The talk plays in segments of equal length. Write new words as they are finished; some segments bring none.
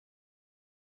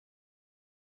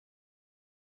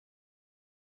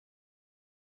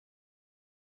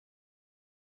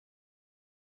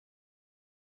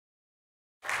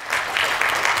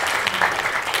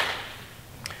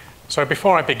So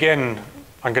before I begin,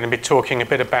 I'm going to be talking a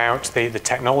bit about the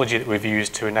technology that we've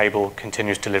used to enable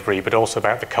continuous delivery, but also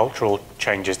about the cultural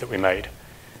changes that we made.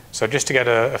 So just to get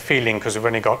a feeling, because we've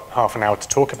only got half an hour to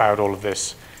talk about all of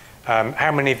this,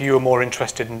 how many of you are more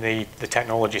interested in the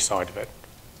technology side of it?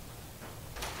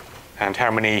 And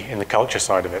how many in the culture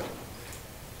side of it?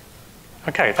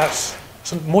 Okay, that's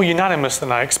more unanimous than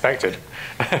I expected.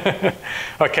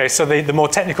 Okay, so the more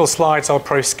technical slides I'll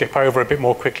probably skip over a bit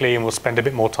more quickly, and we'll spend a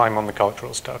bit more time on the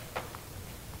cultural stuff.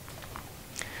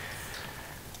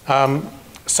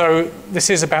 So this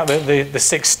is about the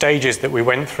 6 stages that we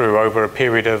went through over a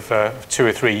period of 2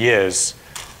 or 3 years,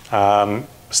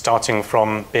 starting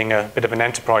from being a bit of an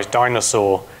enterprise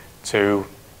dinosaur to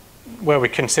where we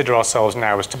consider ourselves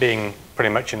now as to being pretty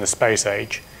much in the space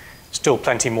age. Still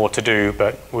plenty more to do,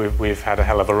 but we've had a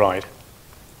hell of a ride.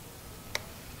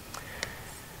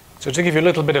 So to give you a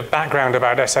little bit of background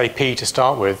about SAP to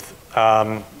start with,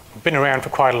 we've been around for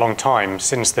quite a long time,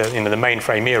 since the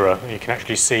mainframe era. You can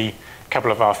actually see a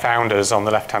couple of our founders on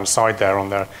the left-hand side there on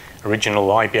the original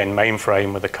IBM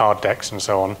mainframe with the card decks and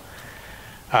so on.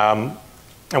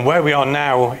 And where we are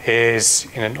now is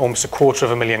in almost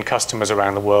 250,000 customers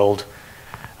around the world,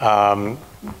 a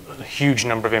huge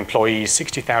number of employees,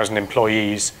 60,000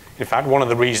 employees. In fact, one of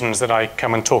the reasons that I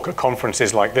come and talk at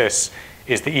conferences like this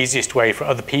is the easiest way for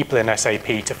other people in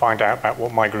SAP to find out about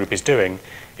what my group is doing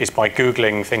is by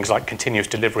Googling things like continuous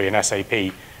delivery in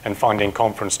SAP and finding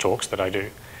conference talks that I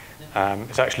do.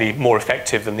 It's actually more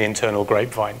effective than the internal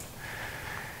grapevine.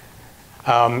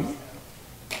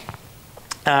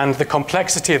 And the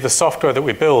complexity of the software that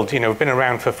we build, we've been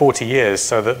around for 40 years,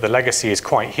 so that the legacy is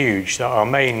quite huge. So our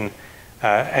main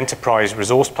enterprise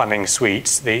resource planning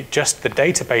suites, just the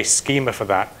database schema for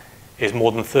that is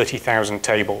more than 30,000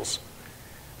 tables.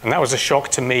 And that was a shock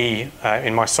to me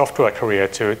in my software career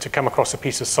to come across a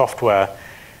piece of software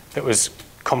that was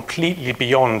completely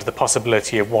beyond the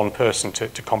possibility of one person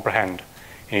to comprehend.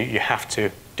 You have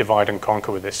to divide and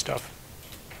conquer with this stuff.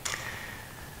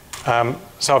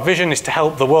 So our vision is to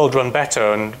help the world run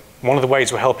better, and one of the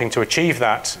ways we're helping to achieve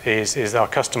that is our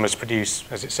customers produce,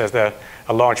 as it says there,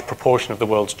 a large proportion of the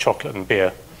world's chocolate and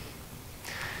beer.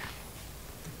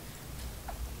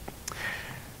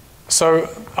 So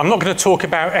I'm not going to talk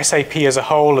about SAP as a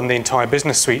whole and the entire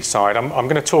business suite side. I'm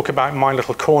going to talk about my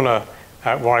little corner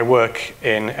where I work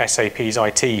in SAP's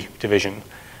IT division.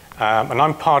 And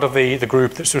I'm part of the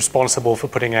group that's responsible for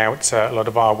putting out a lot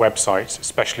of our websites,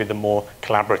 especially the more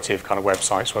collaborative kind of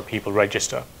websites where people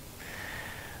register.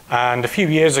 And a few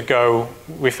years ago,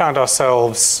 we found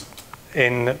ourselves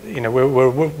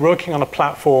we're working on a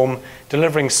platform,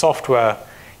 delivering software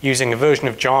using a version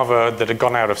of Java that had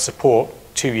gone out of support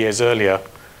 2 years earlier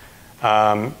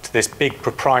to this big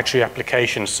proprietary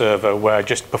application server where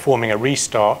just performing a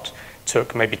restart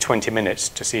took maybe 20 minutes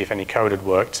to see if any code had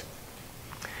worked.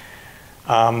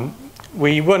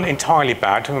 We weren't entirely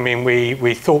bad. I mean,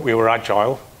 we thought we were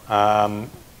agile.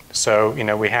 So,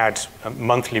 we had a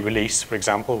monthly release, for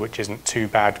example, which isn't too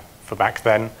bad for back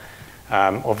then.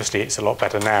 Obviously, it's a lot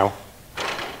better now.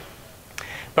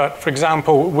 But, for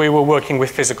example, we were working with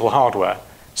physical hardware.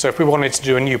 So if we wanted to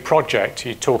do a new project,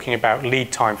 you're talking about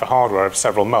lead time for hardware of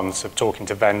several months of talking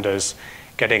to vendors,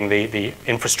 getting the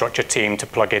infrastructure team to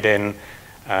plug it in,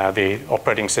 the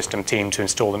operating system team to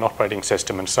install an operating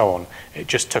system, and so on. It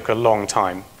just took a long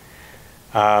time.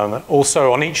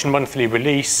 Also, on each monthly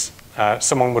release,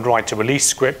 someone would write a release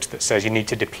script that says you need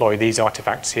to deploy these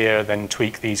artifacts here, then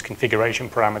tweak these configuration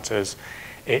parameters.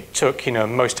 It took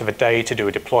most of a day to do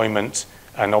a deployment,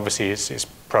 and obviously it's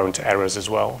prone to errors as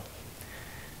well.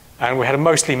 And we had a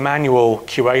mostly manual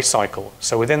QA cycle.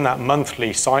 So within that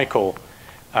monthly cycle,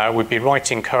 we'd be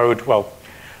writing code. Well,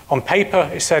 on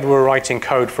paper, it said we were writing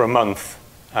code for a month.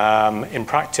 In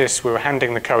practice, we were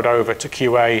handing the code over to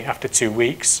QA after 2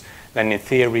 weeks. Then in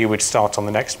theory, we'd start on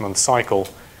the next month's cycle.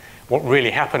 What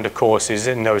really happened, of course, is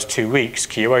in those 2 weeks,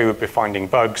 QA would be finding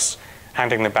bugs,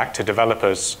 handing them back to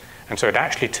developers. And so it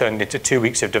actually turned into 2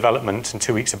 weeks of development and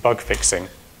 2 weeks of bug fixing.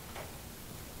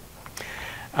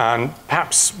 And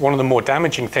perhaps one of the more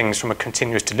damaging things from a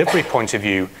continuous delivery point of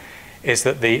view is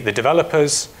that the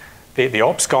developers, the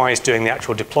ops guys doing the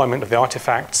actual deployment of the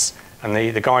artifacts, and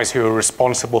the guys who are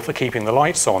responsible for keeping the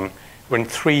lights on were in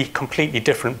 3 completely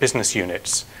different business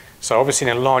units. So obviously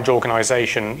in a large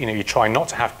organization, you try not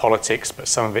to have politics, but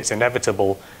some of it's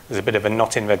inevitable. There's a bit of a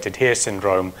not invented here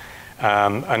syndrome.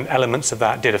 And elements of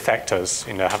that did affect us,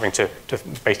 having to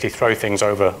basically throw things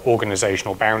over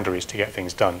organizational boundaries to get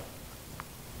things done.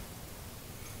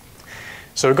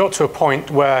 So we got to a point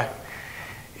where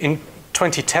in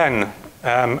 2010,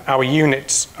 our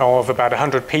units of about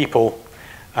 100 people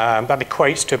that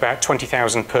equates to about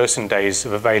 20,000 person days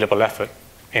of available effort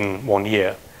in 1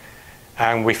 year.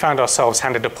 And we found ourselves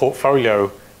handed a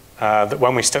portfolio that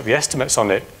when we stuck the estimates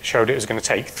on it, showed it was going to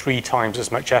take 3 times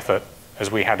as much effort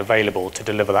as we had available to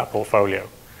deliver that portfolio.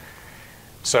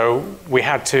 So we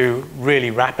had to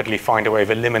really rapidly find a way of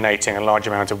eliminating a large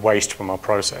amount of waste from our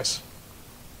process.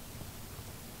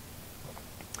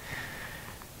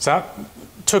 So that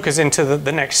took us into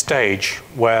the next stage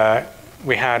where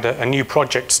we had a new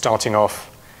project starting off,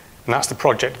 and that's the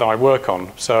project that I work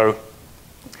on. So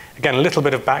again, a little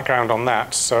bit of background on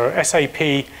that. So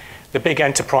SAP, the big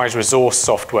enterprise resource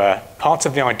software, part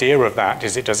of the idea of that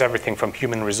is it does everything from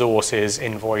human resources,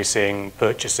 invoicing,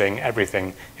 purchasing,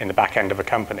 everything in the back end of a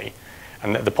company.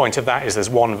 And the point of that is there's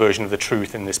one version of the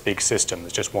truth in this big system.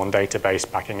 There's just one database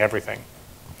backing everything.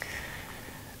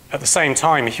 At the same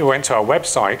time, if you went to our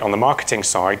website on the marketing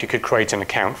side, you could create an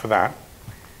account for that.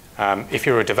 If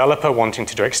you're a developer wanting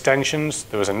to do extensions,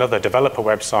 there was another developer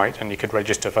website and you could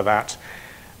register for that.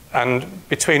 And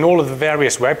between all of the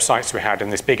various websites we had in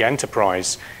this big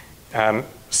enterprise,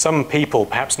 some people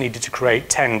perhaps needed to create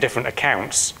 10 different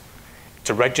accounts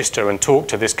to register and talk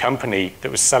to this company that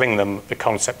was selling them the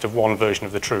concept of one version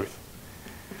of the truth.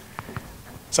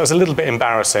 So it's a little bit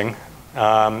embarrassing.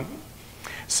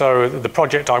 So the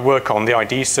project I work on, the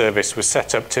ID service, was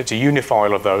set up to unify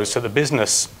all of those so the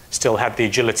business still had the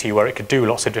agility where it could do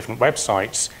lots of different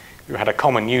websites. We had a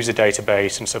common user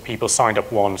database, and so people signed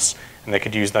up once and they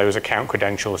could use those account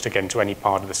credentials to get into any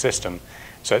part of the system.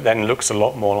 So it then looks a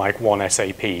lot more like one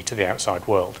SAP to the outside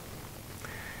world.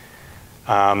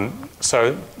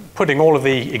 So putting all of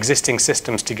the existing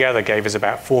systems together gave us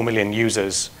about 4 million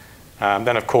users.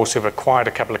 Then, of course, we've acquired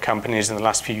a couple of companies in the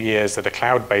last few years that are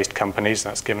cloud-based companies.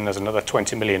 That's given us another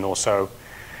 20 million or so.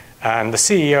 And the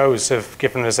CEOs have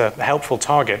given us a helpful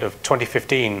target of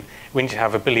 2015. We need to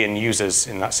have 1 billion users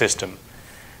in that system.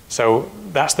 So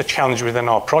that's the challenge within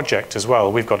our project as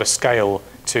well. We've got to scale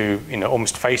to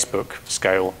almost Facebook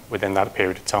scale within that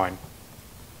period of time.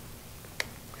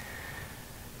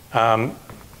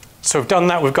 So we've done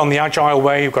that. We've gone the agile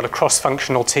way. We've got a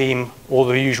cross-functional team, all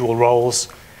the usual roles.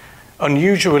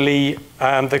 Unusually,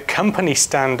 the company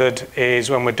standard is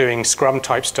when we're doing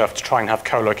Scrum-type stuff to try and have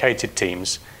co-located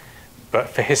teams. But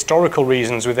for historical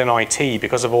reasons within IT,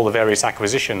 because of all the various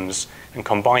acquisitions and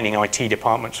combining IT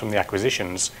departments from the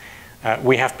acquisitions,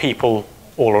 we have people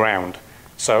all around.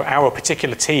 So our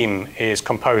particular team is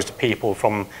composed of people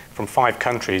from 5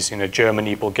 countries,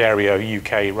 Germany, Bulgaria,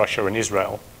 UK, Russia, and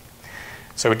Israel.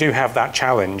 So we do have that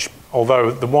challenge,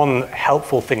 although the one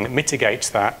helpful thing that mitigates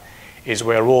that is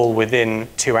we're all within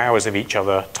 2 hours of each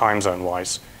other time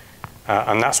zone-wise.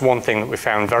 And that's one thing that we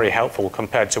found very helpful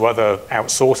compared to other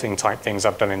outsourcing type things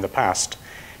I've done in the past.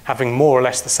 Having more or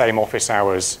less the same office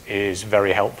hours is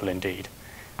very helpful indeed.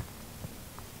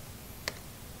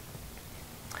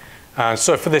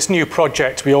 So for this new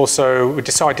project, we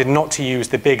decided not to use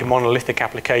the big monolithic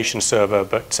application server,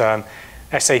 but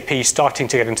SAP, starting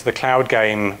to get into the cloud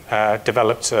game,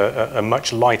 developed a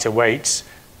much lighter weight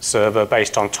server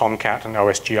based on Tomcat and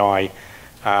OSGI.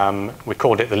 We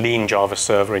called it the lean Java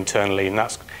server internally,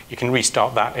 and you can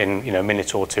restart that in a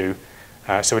minute or two.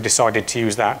 So we decided to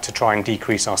use that to try and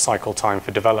decrease our cycle time for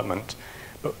development.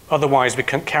 But otherwise, we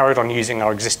carried on using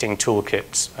our existing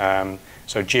toolkits.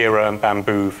 So Jira and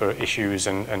Bamboo for issues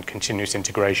and continuous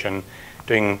integration,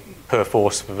 doing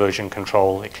Perforce for version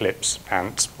control, Eclipse,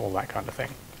 Ant, all that kind of thing.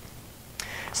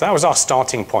 So that was our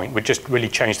starting point. We just really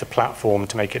changed the platform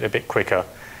to make it a bit quicker.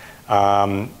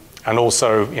 And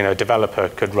also, a developer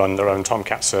could run their own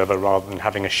Tomcat server rather than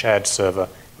having a shared server,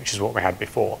 which is what we had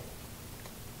before.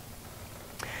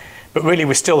 But really,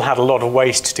 we still had a lot of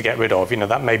waste to get rid of.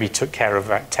 That maybe took care of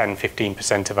about 10,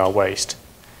 15% of our waste.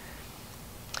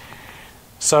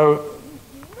 So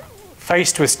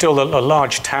faced with still a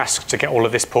large task to get all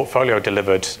of this portfolio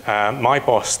delivered, my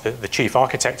boss, the chief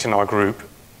architect in our group,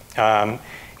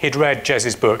 he'd read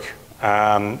Jez's book.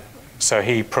 So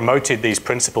he promoted these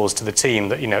principles to the team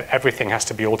that everything has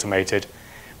to be automated.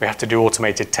 We have to do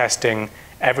automated testing.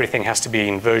 Everything has to be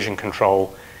in version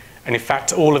control. And in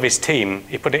fact, all of his team,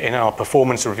 he put it in our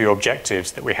performance review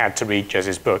objectives that we had to read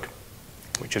Jez's book,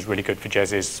 which is really good for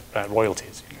Jez's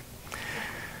royalties.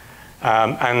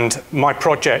 And my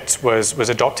project was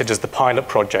adopted as the pilot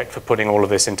project for putting all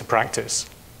of this into practice.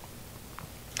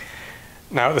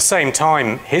 Now, at the same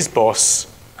time, his boss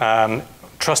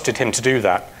trusted him to do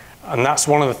that. And that's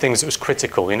one of the things that was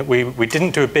critical. We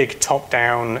didn't do a big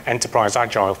top-down enterprise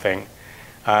agile thing.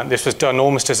 This was done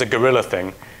almost as a guerrilla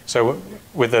thing. So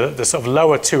with the sort of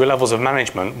lower 2 levels of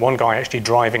management, one guy actually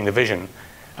driving the vision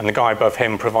and the guy above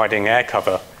him providing air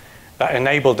cover, that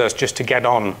enabled us just to get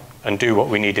on and do what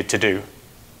we needed to do.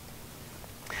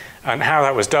 And how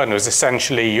that was done was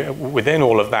essentially, within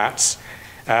all of that,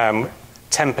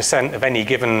 10% of any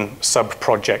given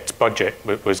sub-project budget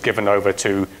was given over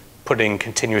to putting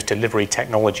continuous delivery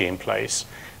technology in place.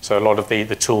 So a lot of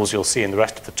the tools you'll see in the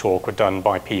rest of the talk were done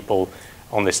by people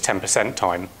on this 10%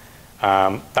 time.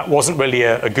 That wasn't really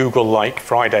a Google-like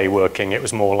Friday working. It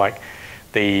was more like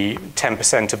the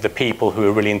 10% of the people who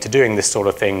were really into doing this sort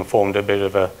of thing formed a bit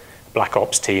of a black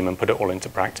ops team and put it all into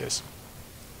practice.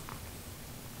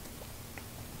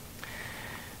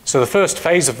 So the first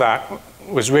phase of that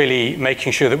was really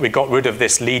making sure that we got rid of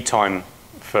this lead time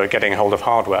for getting a hold of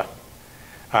hardware.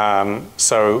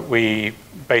 So we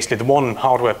basically, the one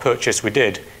hardware purchase we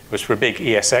did was for a big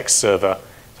ESX server.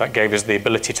 That gave us the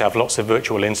ability to have lots of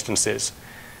virtual instances.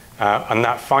 And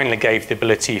that finally gave the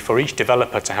ability for each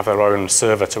developer to have their own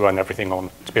server to run everything on,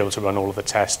 to be able to run all of the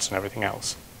tests and everything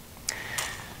else.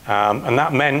 And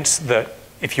that meant that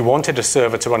if you wanted a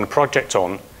server to run a project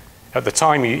on, at the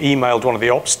time you emailed one of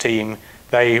the ops team,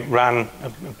 they ran a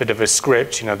bit of a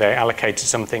script, they allocated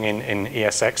something in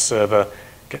ESX server,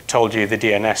 told you the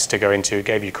DNS to go into,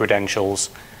 gave you credentials,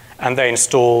 and they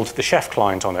installed the Chef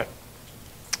client on it.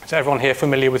 Is everyone here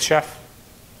familiar with Chef?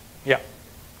 Yeah.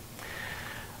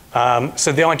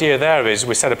 So the idea there is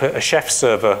we set up a Chef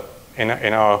server in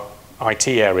our IT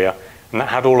area, and that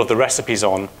had all of the recipes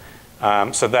on.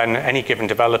 So then any given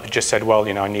developer just said, well,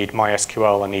 I need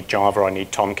MySQL, I need Java, I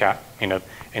need Tomcat,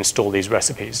 install these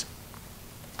recipes.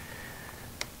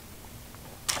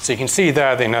 So you can see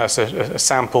there, there's a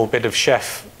sample bit of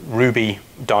Chef Ruby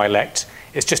dialect.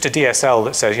 It's just a DSL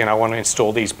that says, I want to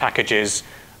install these packages.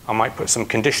 I might put some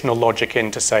conditional logic in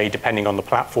to say, depending on the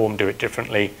platform, do it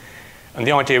differently. And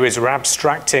the idea is we're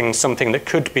abstracting something that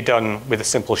could be done with a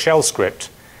simple shell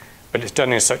script, but it's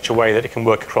done in such a way that it can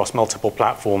work across multiple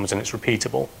platforms and it's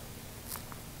repeatable.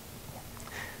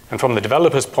 And from the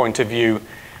developer's point of view,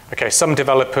 okay, some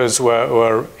developers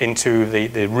were into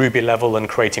the Ruby level and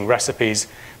creating recipes,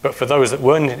 but for those that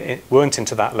weren't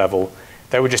into that level,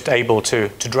 they were just able to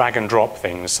drag and drop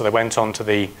things. So they went onto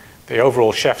the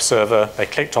overall Chef server, they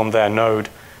clicked on their node,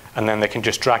 and then they can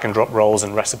just drag and drop roles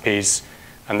and recipes,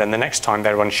 and then the next time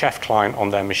they run Chef client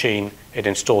on their machine, it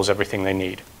installs everything they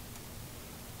need.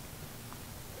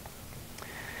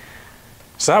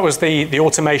 So that was the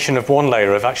automation of one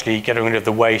layer of actually getting rid of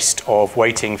the waste of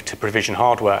waiting to provision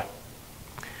hardware.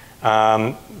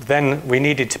 Then we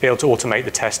needed to be able to automate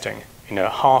the testing.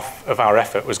 Half of our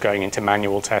effort was going into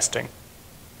manual testing.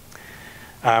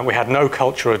 We had no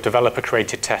culture of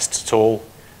developer-created tests at all.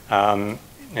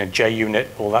 JUnit,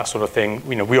 all that sort of thing.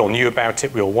 We all knew about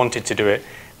it. We all wanted to do it.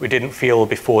 We didn't feel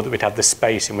before that we'd had the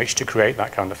space in which to create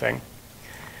that kind of thing.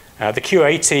 The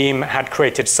QA team had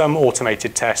created some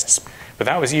automated tests, but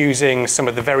that was using some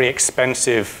of the very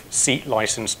expensive seat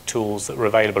licensed tools that were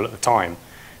available at the time.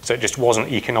 So it just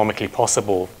wasn't economically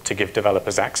possible to give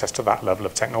developers access to that level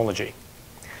of technology.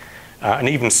 And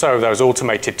even so, those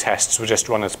automated tests were just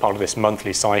run as part of this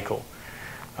monthly cycle.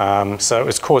 So it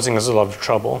was causing us a lot of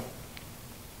trouble.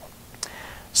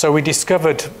 So we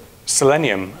discovered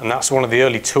Selenium, and that's one of the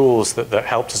early tools that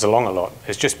helped us along a lot,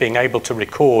 is just being able to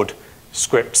record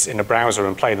scripts in a browser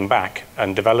and play them back,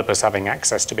 and developers having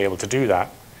access to be able to do that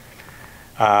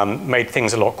made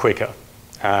things a lot quicker.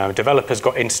 Developers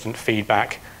got instant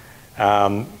feedback.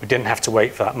 We didn't have to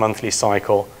wait for that monthly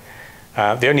cycle.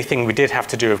 The only thing we did have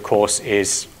to do, of course,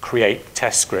 is create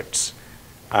test scripts.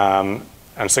 And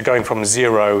so going from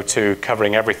 0 to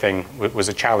covering everything was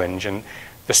a challenge. And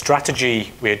the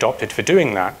strategy we adopted for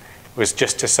doing that was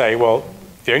just to say, well,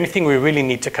 the only thing we really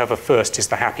need to cover first is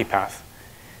the happy path.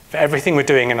 For everything we're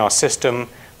doing in our system,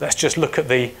 let's just look at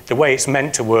the way it's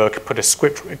meant to work, put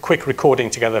a quick recording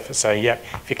together for saying, yeah,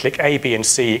 if you click A, B, and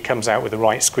C, it comes out with the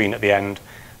right screen at the end.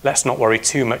 Let's not worry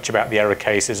too much about the error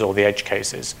cases or the edge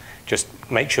cases. Just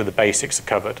make sure the basics are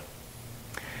covered.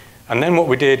 And then what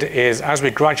we did is, as we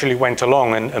gradually went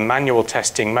along and manual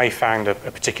testing may found a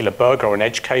particular bug or an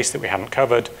edge case that we hadn't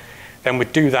covered, then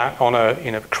we'd do that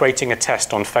on creating a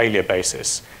test on failure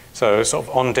basis. So sort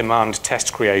of on-demand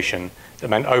test creation. That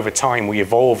meant over time we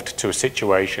evolved to a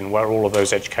situation where all of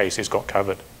those edge cases got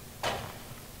covered.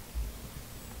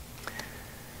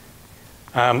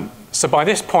 So by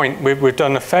this point, we've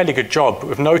done a fairly good job.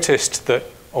 We've noticed that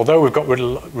although we've got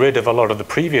rid of a lot of the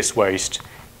previous waste,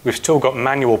 we've still got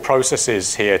manual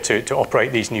processes here to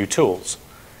operate these new tools.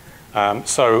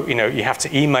 So you have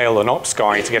to email an ops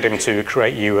guy to get him to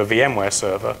create you a VMware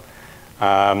server.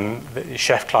 The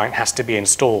Chef client has to be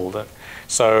installed.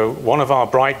 So one of our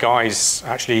bright guys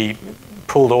actually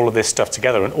pulled all of this stuff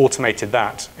together and automated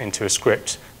that into a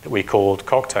script that we called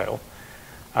Cocktail.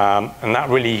 And that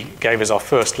really gave us our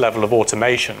first level of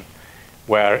automation,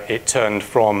 where it turned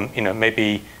from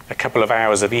maybe a couple of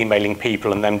hours of emailing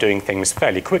people and them doing things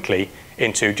fairly quickly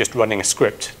into just running a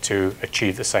script to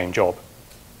achieve the same job.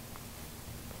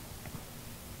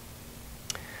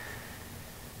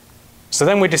 So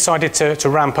then we decided to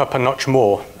ramp up a notch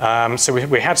more. So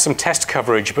we had some test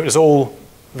coverage, but it was all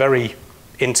very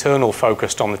internal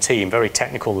focused on the team, very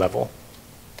technical level.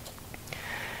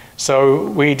 So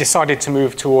we decided to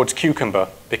move towards Cucumber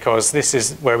because this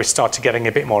is where we started getting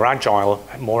a bit more agile,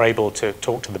 more able to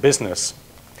talk to the business.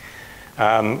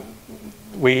 At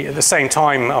the same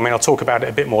time, I'll talk about it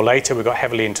a bit more later, we got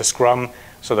heavily into Scrum.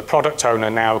 So the product owner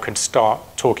now can start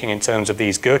talking in terms of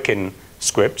these Gherkin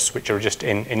scripts, which are just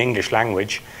in English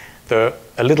language. They're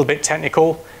a little bit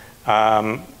technical.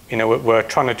 We're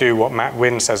trying to do what Matt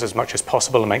Wynn says as much as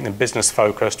possible and make them business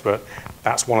focused, but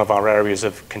that's one of our areas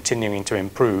of continuing to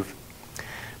improve.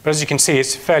 But as you can see,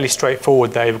 it's fairly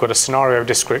straightforward there. We've got a scenario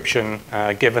description,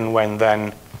 given, when,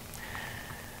 then.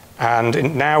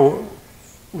 And now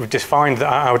we've defined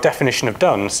our definition of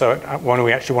done. So when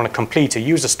we actually want to complete a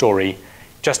user story,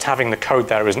 just having the code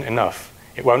there isn't enough.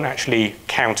 It won't actually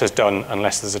count as done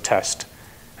unless there's a test.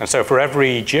 And so for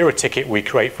every Jira ticket we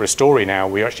create for a story now,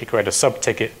 we actually create a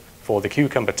sub-ticket for the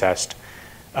Cucumber test.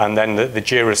 And then the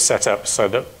Jira is set up so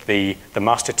that the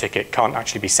master ticket can't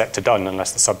actually be set to done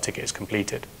unless the sub-ticket is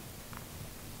completed.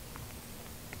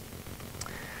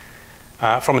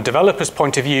 From a developer's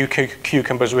point of view,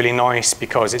 Cucumber is really nice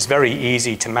because it's very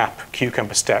easy to map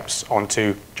Cucumber steps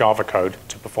onto Java code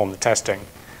to perform the testing.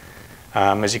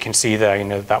 As you can see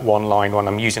there, that one line, when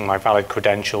I'm using my valid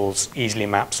credentials, easily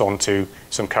maps onto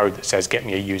some code that says, get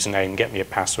me a username, get me a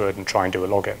password, and try and do a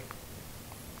login.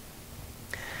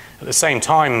 At the same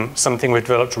time, something we've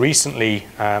developed recently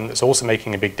that's also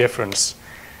making a big difference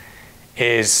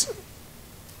is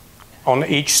on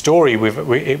each story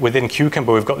within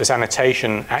Cucumber, we've got this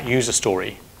annotation at user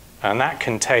story, and that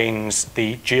contains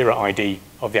the Jira ID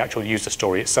of the actual user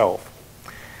story itself.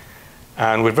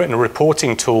 And we've written a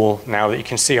reporting tool now that you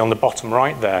can see on the bottom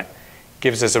right there,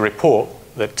 gives us a report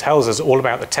that tells us all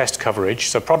about the test coverage.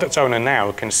 So product owner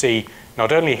now can see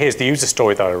not only here's the user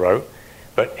story that I wrote,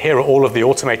 but here are all of the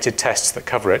automated tests that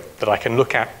cover it that I can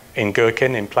look at in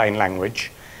Gherkin in plain language.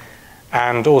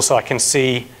 And also I can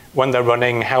see when they're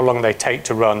running, how long they take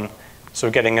to run. So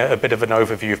we're getting a bit of an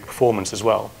overview of performance as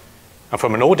well. And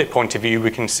from an audit point of view,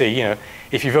 we can see,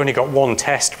 if you've only got one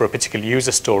test for a particular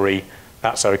user story,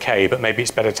 that's okay, but maybe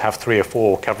it's better to have 3 or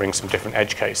 4 covering some different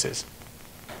edge cases.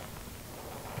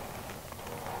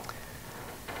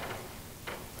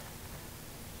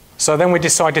 So then we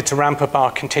decided to ramp up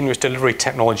our continuous delivery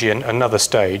technology in another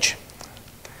stage.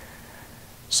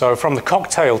 So from the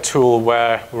Cocktail tool,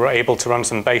 where we're able to run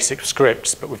some basic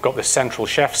scripts, but we've got this central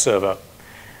chef server.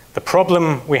 The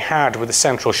problem we had with the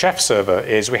central chef server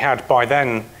is we had by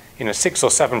then 6 or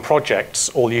 7 projects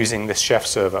all using this chef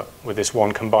server with this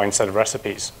one combined set of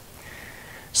recipes.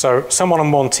 So someone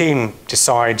on one team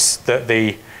decides that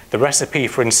the recipe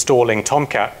for installing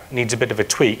Tomcat needs a bit of a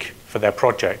tweak for their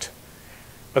project,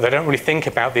 but they don't really think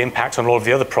about the impact on all of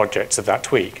the other projects of that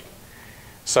tweak.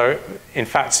 So in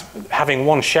fact, having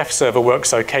one chef server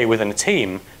works okay within a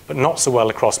team, but not so well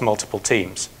across multiple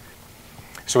teams.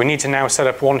 So we need to now set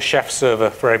up one chef server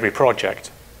for every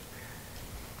project.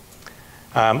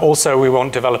 Also, we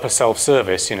want developer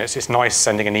self-service. It's nice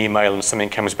sending an email and something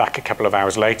comes back a couple of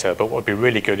hours later, but what would be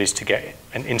really good is to get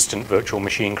an instant virtual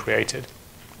machine created.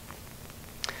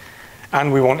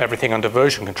 And we want everything under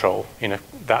version control. We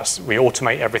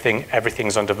automate everything,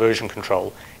 everything's under version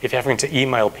control. If you're having to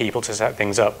email people to set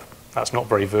things up, that's not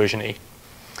very version-y.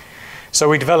 So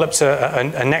we developed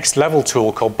a next level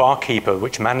tool called Barkeeper,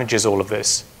 which manages all of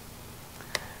this.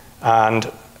 And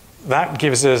that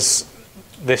gives us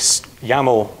this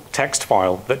YAML text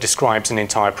file that describes an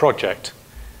entire project.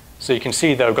 So you can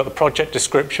see there, we've got the project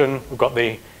description, we've got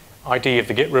the ID of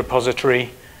the Git repository,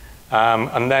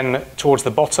 and then towards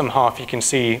the bottom half, you can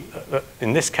see,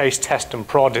 in this case, test and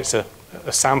prod, it's a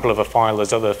sample of a file.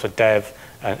 There's other for dev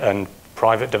and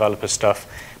private developer stuff.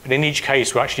 But in each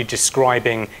case, we're actually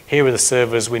describing, here are the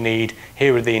servers we need,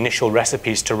 here are the initial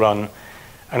recipes to run.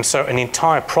 And so an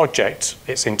entire project,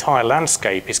 its entire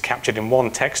landscape, is captured in one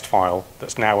text file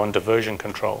that's now under version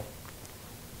control.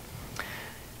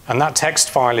 And that text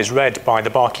file is read by the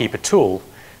Barkeeper tool,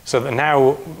 so that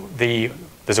now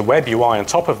there's a web UI on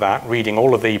top of that, reading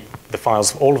all of the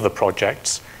files of all of the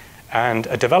projects. And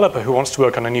a developer who wants to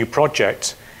work on a new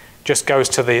project just goes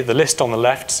to the list on the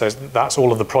left, says that's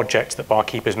all of the projects that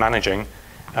Barkeeper is managing,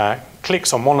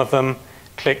 clicks on one of them,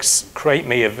 clicks create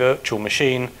me a virtual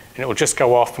machine, and it will just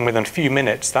go off, and within a few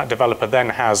minutes, that developer then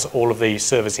has all of the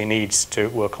servers he needs to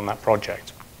work on that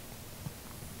project.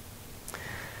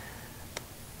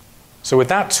 So with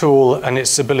that tool and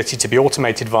its ability to be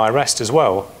automated via REST as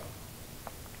well,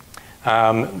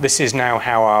 this is now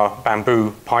how our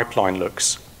Bamboo pipeline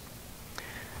looks.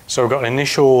 So we've got an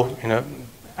initial,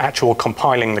 actual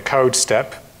compiling the code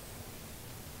step.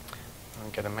 I'll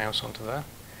get a mouse onto there.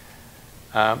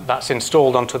 That's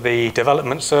installed onto the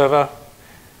development server,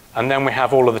 and then we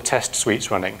have all of the test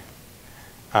suites running.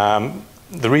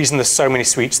 The reason there's so many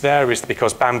suites there is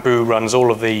because Bamboo runs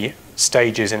all of the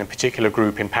stages in a particular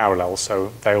group in parallel,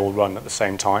 so they all run at the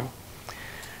same time.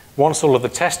 Once all of the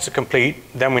tests are complete,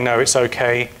 then we know it's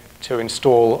okay to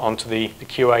install onto the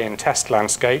QA and test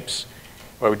landscapes,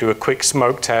 where we do a quick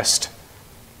smoke test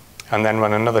and then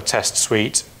run another test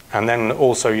suite. And then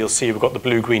also you'll see we've got the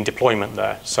blue-green deployment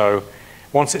there. So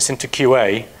once it's into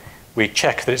QA, we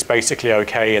check that it's basically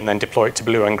okay and then deploy it to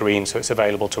blue and green so it's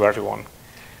available to everyone.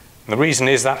 And the reason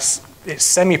is it's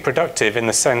semi-productive in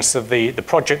the sense of the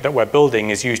project that we're building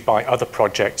is used by other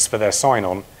projects for their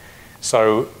sign-on.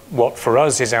 So what for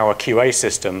us is our QA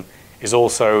system is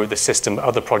also the system that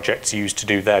other projects use to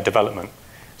do their development.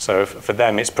 So for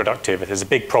them, it's productive. If there's a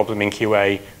big problem in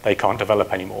QA, they can't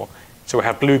develop anymore. So we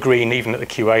have blue-green even at the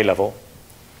QA level.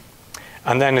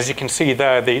 And then as you can see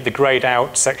there, the grayed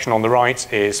out section on the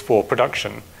right is for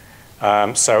production.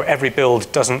 So every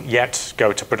build doesn't yet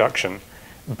go to production,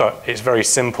 but it's very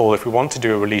simple. If we want to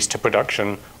do a release to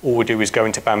production, all we do is go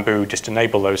into Bamboo, just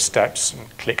enable those steps, and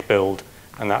click build,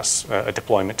 and that's a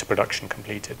deployment to production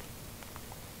completed.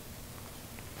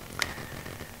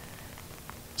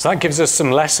 So that gives us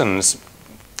some lessons,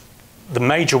 the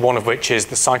major one of which is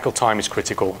the cycle time is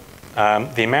critical.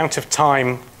 The amount of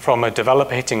time from a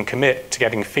developer hitting commit to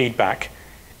getting feedback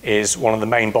is one of the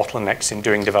main bottlenecks in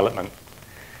doing development.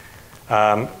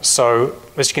 So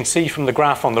as you can see from the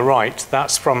graph on the right,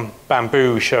 that's from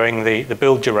Bamboo showing the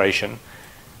build duration.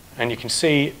 And you can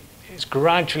see it's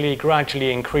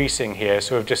gradually increasing here.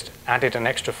 So we've just added an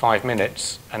extra 5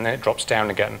 minutes and then it drops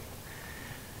down again.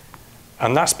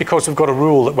 And that's because we've got a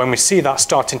rule that when we see that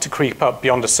starting to creep up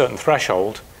beyond a certain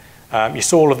threshold, you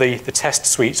saw all of the test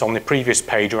suites on the previous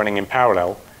page running in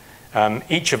parallel.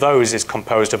 Each of those is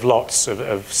composed of lots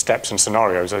of steps and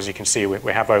scenarios. As you can see,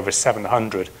 we have over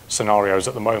 700 scenarios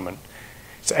at the moment.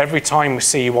 So every time we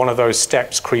see one of those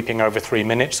steps creeping over 3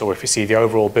 minutes, or if we see the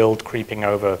overall build creeping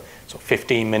over sort of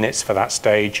 15 minutes for that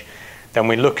stage, then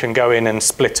we look and go in and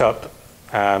split up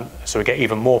so we get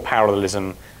even more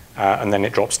parallelism, and then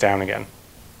it drops down again.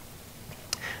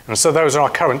 And so those are our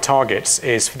current targets,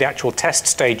 is for the actual test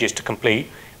stages to complete,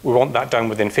 we want that done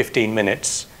within 15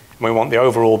 minutes. And we want the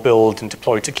overall build and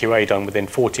deploy to QA done within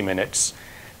 40 minutes,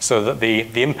 so that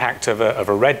the impact of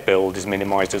a red build is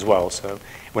minimized as well. So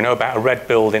we know about a red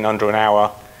build in under an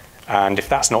hour, and if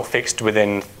that's not fixed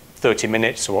within 30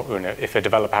 minutes, or if a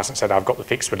developer hasn't said, I've got the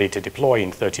fix ready to deploy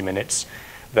in 30 minutes,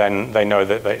 then they know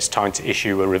that it's time to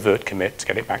issue a revert commit to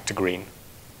get it back to green.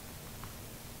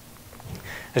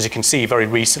 As you can see, very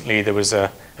recently there was a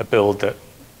build that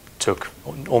took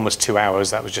almost 2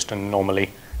 hours. That was just an anomaly.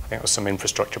 I think it was some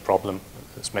infrastructure problem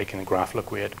that's making the graph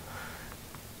look weird.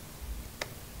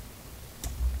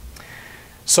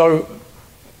 So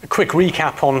a quick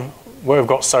recap on where we've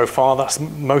got so far. That's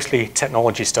mostly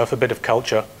technology stuff, a bit of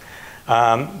culture.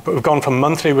 But we've gone from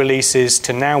monthly releases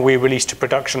to now we release to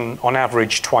production on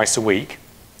average twice a week.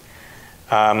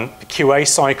 The QA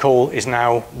cycle is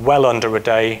now well under a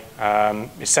day.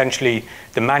 Essentially,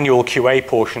 the manual QA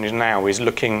portion is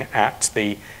looking at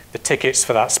the tickets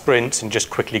for that sprint and just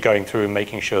quickly going through and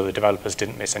making sure the developers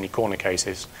didn't miss any corner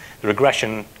cases. The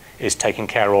regression is taken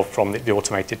care of from the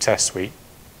automated test suite.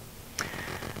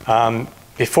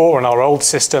 Before, in our old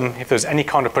system, if there's any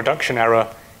kind of production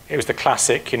error, it was the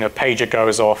classic, pager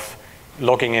goes off,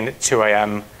 logging in at 2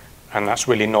 a.m., and that's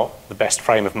really not the best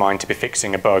frame of mind to be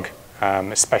fixing a bug.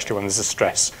 Especially when there's a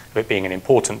stress of it being an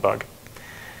important bug.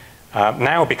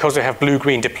 Now, because we have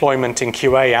blue-green deployment in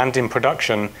QA and in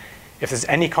production, if there's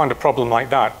any kind of problem like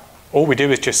that, all we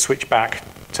do is just switch back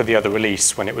to the other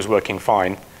release when it was working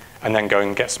fine, and then go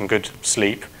and get some good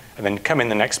sleep, and then come in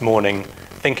the next morning,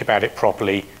 think about it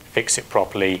properly, fix it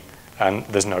properly, and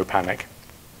there's no panic.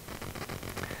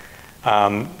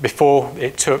 Before,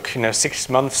 it took 6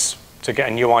 months to get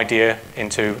a new idea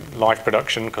into live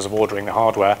production because of ordering the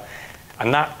hardware.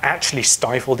 And that actually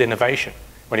stifled innovation.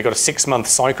 When you've got a 6-month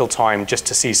cycle time just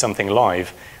to see something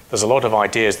live, there's a lot of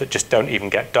ideas that just don't even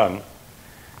get done.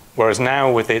 Whereas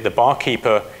now with the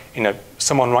barkeeper,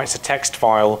 someone writes a text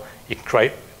file, you can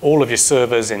create all of your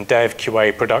servers in dev,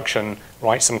 QA, production,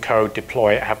 write some code,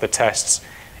 deploy it, have the tests.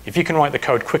 If you can write the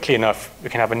code quickly enough, we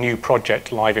can have a new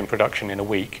project live in production in a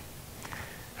week.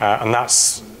 And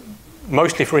that's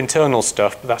mostly for internal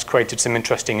stuff, but that's created some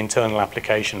interesting internal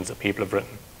applications that people have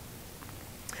written.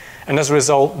 And as a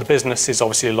result, the business is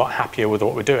obviously a lot happier with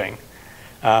what we're doing.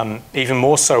 Even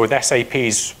more so with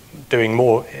SAP's doing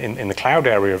more in the cloud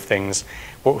area of things,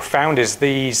 what we've found is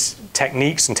these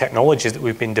techniques and technologies that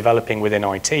we've been developing within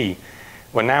IT,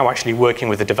 we're now actually working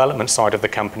with the development side of the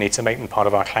company to make them part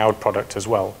of our cloud product as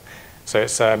well. So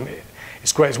it's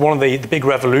great. It's one of the big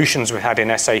revolutions we've had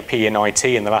in SAP and IT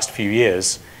in the last few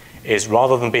years is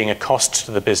rather than being a cost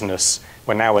to the business,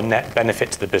 we're now a net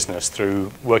benefit to the business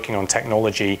through working on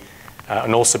technology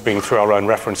and also being through our own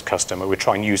reference customer. We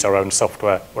try and use our own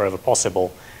software wherever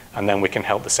possible, and then we can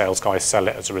help the sales guys sell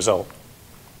it as a result.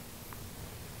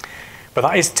 But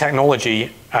that is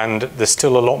technology, and there's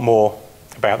still a lot more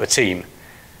about the team.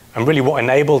 And really what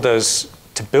enabled us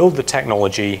to build the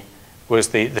technology was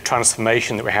the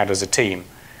transformation that we had as a team.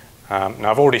 Now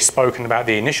I've already spoken about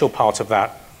the initial part of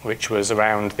that, which was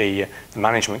around the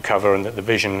management cover and the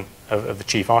vision of the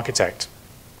chief architect.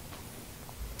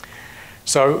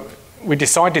 So we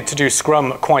decided to do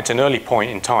Scrum at quite an early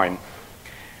point in time.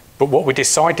 But what we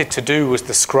decided to do was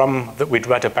the Scrum that we'd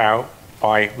read about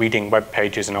by reading web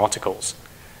pages and articles.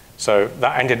 So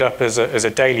that ended up as a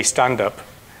daily stand-up,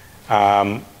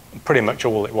 pretty much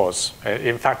all it was.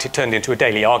 In fact, it turned into a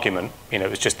daily argument. It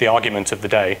was just the argument of the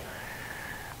day.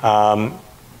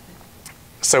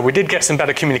 So we did get some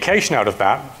better communication out of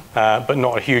that, but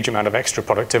not a huge amount of extra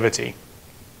productivity.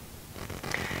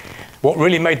 What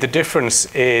really made the difference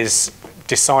is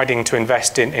deciding to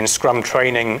invest in Scrum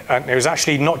training. And it was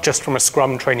actually not just from a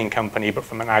Scrum training company, but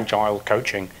from an Agile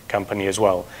coaching company as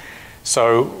well.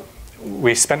 So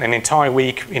we spent an entire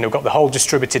week, got the whole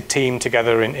distributed team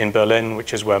together in Berlin,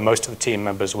 which is where most of the team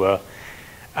members were.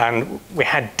 And we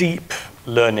had deep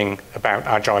learning about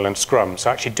Agile and Scrum. So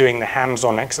actually doing the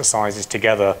hands-on exercises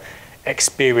together,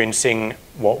 experiencing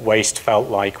what waste felt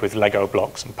like with Lego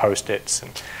blocks and Post-its,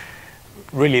 and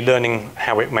really learning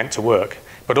how it meant to work.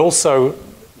 But also,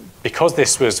 because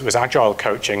this was Agile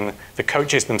coaching, the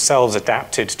coaches themselves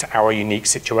adapted to our unique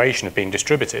situation of being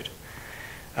distributed.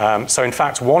 So in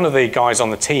fact, one of the guys on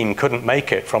the team couldn't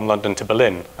make it from London to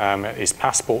Berlin. His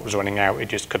passport was running out, he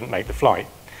just couldn't make the flight.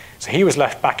 So he was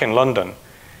left back in London.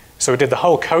 So we did the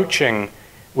whole coaching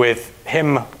with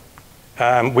him.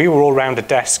 We were all around a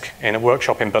desk in a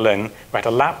workshop in Berlin. We had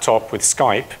a laptop with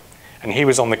Skype, and he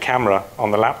was on the camera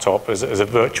on the laptop as a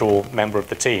virtual member of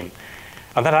the team.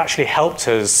 And that actually helped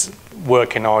us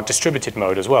work in our distributed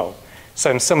mode as well.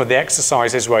 So in some of the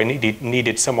exercises where I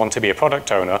needed someone to be a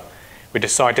product owner, we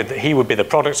decided that he would be the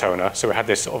product owner. So we had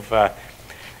this sort of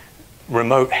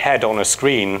remote head on a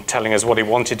screen telling us what he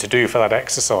wanted to do for that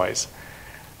exercise.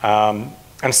 And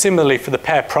similarly for the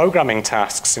pair programming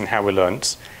tasks in how we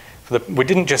learnt, we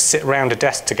didn't just sit around a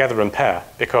desk together and pair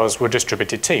because we're a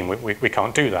distributed team. We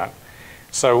can't do that.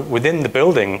 So within the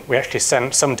building, we actually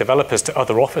sent some developers to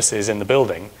other offices in the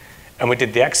building, and we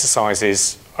did the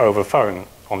exercises over phone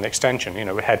on the extension,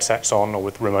 with headsets on or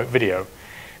with remote video.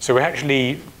 So we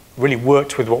actually really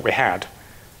worked with what we had.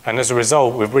 And as a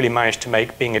result, we've really managed to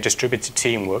make being a distributed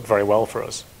team work very well for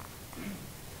us.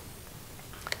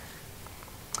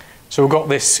 So we've got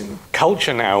this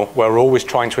culture now where we're always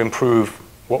trying to improve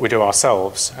what we do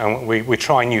ourselves, and we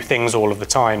try new things all of the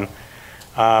time.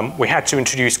 We had to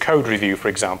introduce code review, for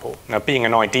example. Now, being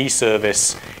an ID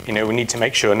service, we need to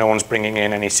make sure no one's bringing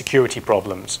in any security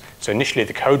problems. So initially,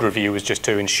 the code review was just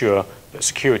to ensure that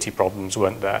security problems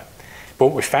weren't there. But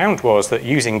what we found was that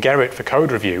using Gerrit for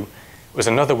code review was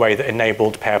another way that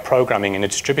enabled pair programming in a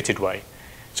distributed way.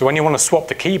 So when you want to swap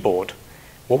the keyboard,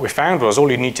 what we found was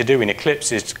all you need to do in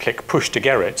Eclipse is to click push to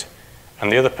Gerrit,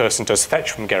 and the other person does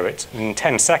fetch from Gerrit. And in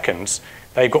 10 seconds,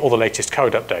 they've got all the latest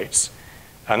code updates.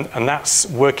 And that's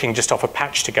working just off a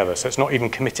patch together, so it's not even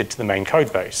committed to the main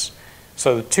code base.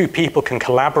 So the two people can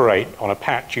collaborate on a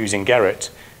patch using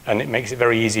Gerrit, and it makes it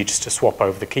very easy just to swap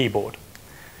over the keyboard.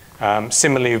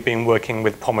 Similarly, we've been working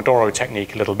with Pomodoro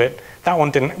technique a little bit. That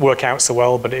one didn't work out so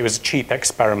well, but it was a cheap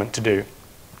experiment to do.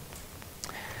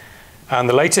 And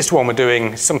the latest one we're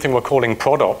doing is something we're calling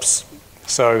ProdOps.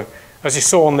 So as you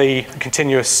saw on the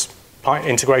continuous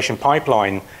integration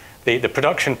pipeline, the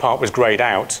production part was grayed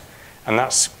out. And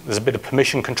there's a bit of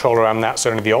permission control around that,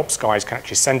 so only the ops guys can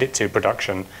actually send it to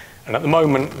production. And at the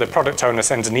moment, the product owner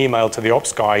sends an email to the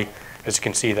ops guy, as you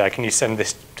can see there, can you send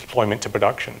this deployment to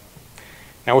production?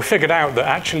 Now, we figured out that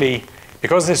actually,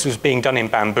 because this was being done in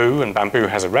Bamboo, and Bamboo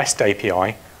has a REST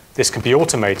API, this can be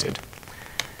automated.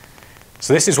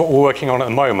 So this is what we're working on at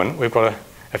the moment. We've got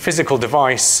a physical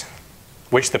device,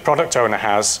 which the product owner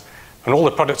has, And all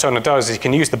the product owner does is he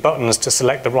can use the buttons to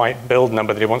select the right build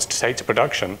number that he wants to take to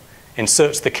production,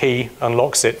 inserts the key,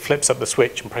 unlocks it, flips up the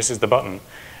switch, and presses the button.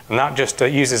 And that just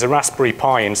uses a Raspberry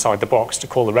Pi inside the box to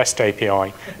call the REST API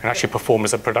and actually perform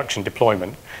as a production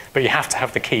deployment. But you have to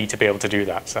have the key to be able to do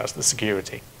that, so that's the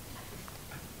security.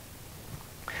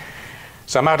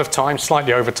 So I'm out of time,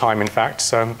 slightly over time, in fact.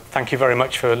 So thank you very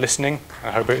much for listening.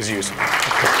 I hope it was useful.